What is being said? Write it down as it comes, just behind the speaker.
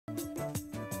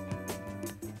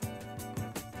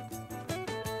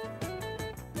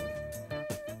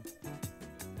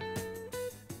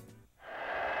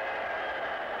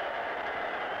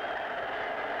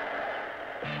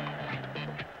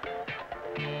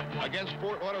Against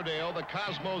Fort Lauderdale, the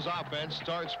Cosmos offense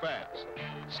starts fast.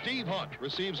 Steve Hunt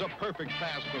receives a perfect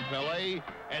pass from Pelé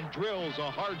and drills a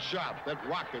hard shot that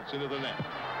rockets into the net.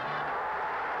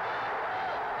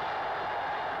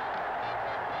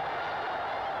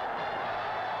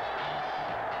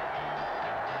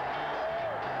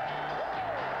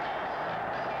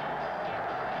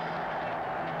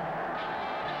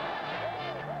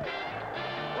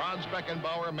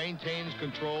 Beckenbauer maintains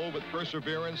control with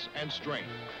perseverance and strength.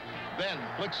 Then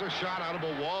flicks a shot out of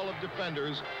a wall of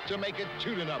defenders to make it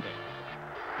 2-0.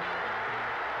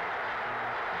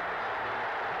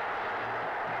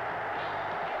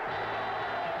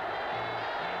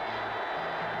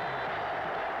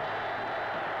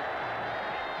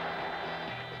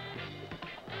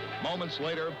 Moments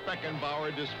later,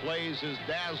 Beckenbauer displays his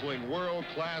dazzling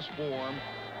world-class form,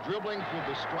 dribbling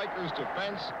through the Strikers'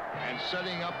 defense and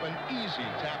setting up an easy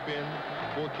tap-in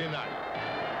for Kinai.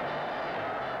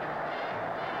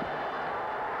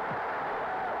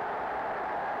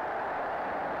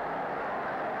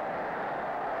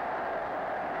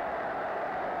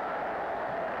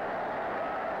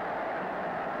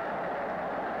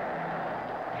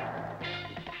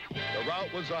 The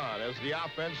rout was on as the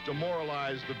offense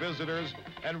demoralized the visitors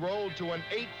and rolled to an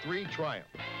 8-3 triumph.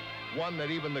 One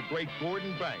that even the great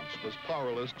Gordon Banks was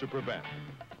powerless to prevent.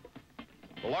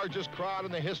 The largest crowd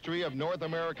in the history of North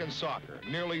American soccer,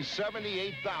 nearly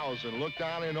 78,000 looked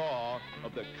on in awe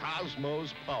of the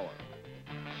Cosmos' power.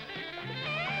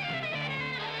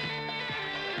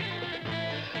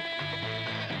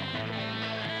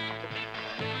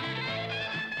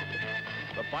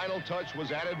 The final touch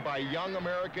was added by young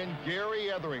American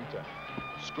Gary Etherington,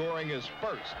 scoring his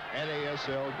first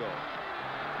NASL goal.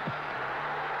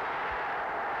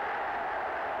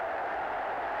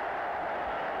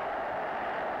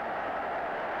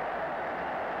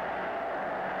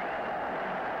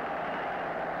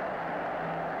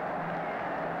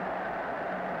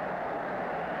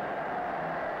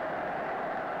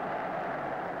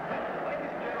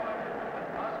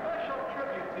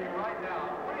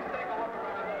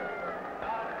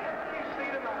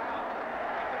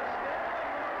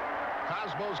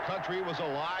 Cosmos country was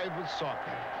alive with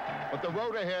soccer, but the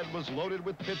road ahead was loaded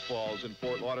with pitfalls in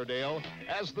Fort Lauderdale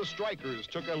as the Strikers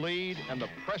took a lead and the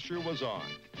pressure was on.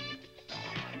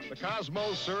 The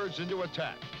Cosmos surged into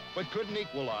attack, but couldn't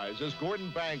equalize as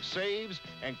Gordon Banks saves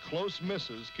and close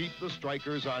misses keep the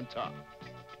Strikers on top.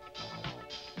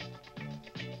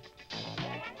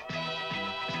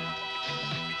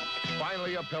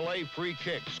 Finally, a Pelé free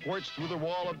kick squirts through the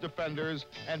wall of defenders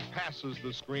and passes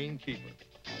the screen keeper.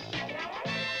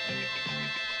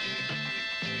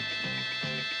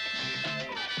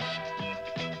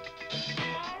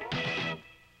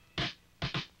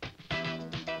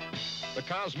 The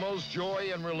Cosmos'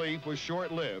 joy and relief was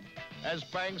short-lived as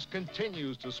Banks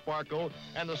continues to sparkle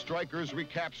and the Strikers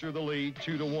recapture the lead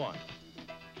 2-1.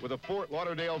 With a Fort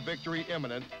Lauderdale victory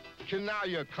imminent,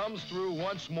 Kinai comes through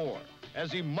once more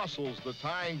as he muscles the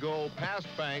tying goal past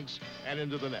Banks and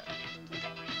into the net.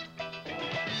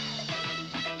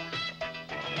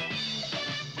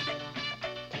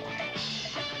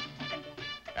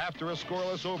 After a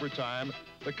scoreless overtime,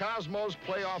 the Cosmos'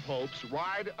 playoff hopes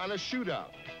ride on a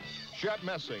shootout. Chet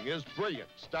Messing is brilliant,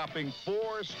 stopping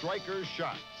 4 Strikers'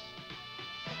 shots.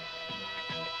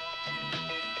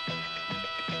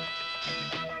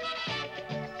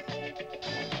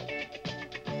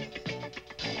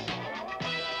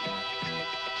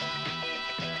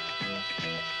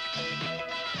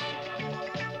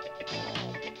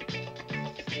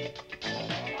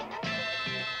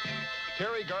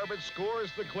 Terry Garbett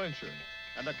scores the clincher,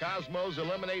 and the Cosmos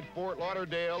eliminate Fort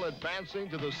Lauderdale, advancing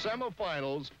to the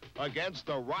semifinals against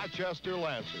the Rochester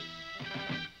Lancers.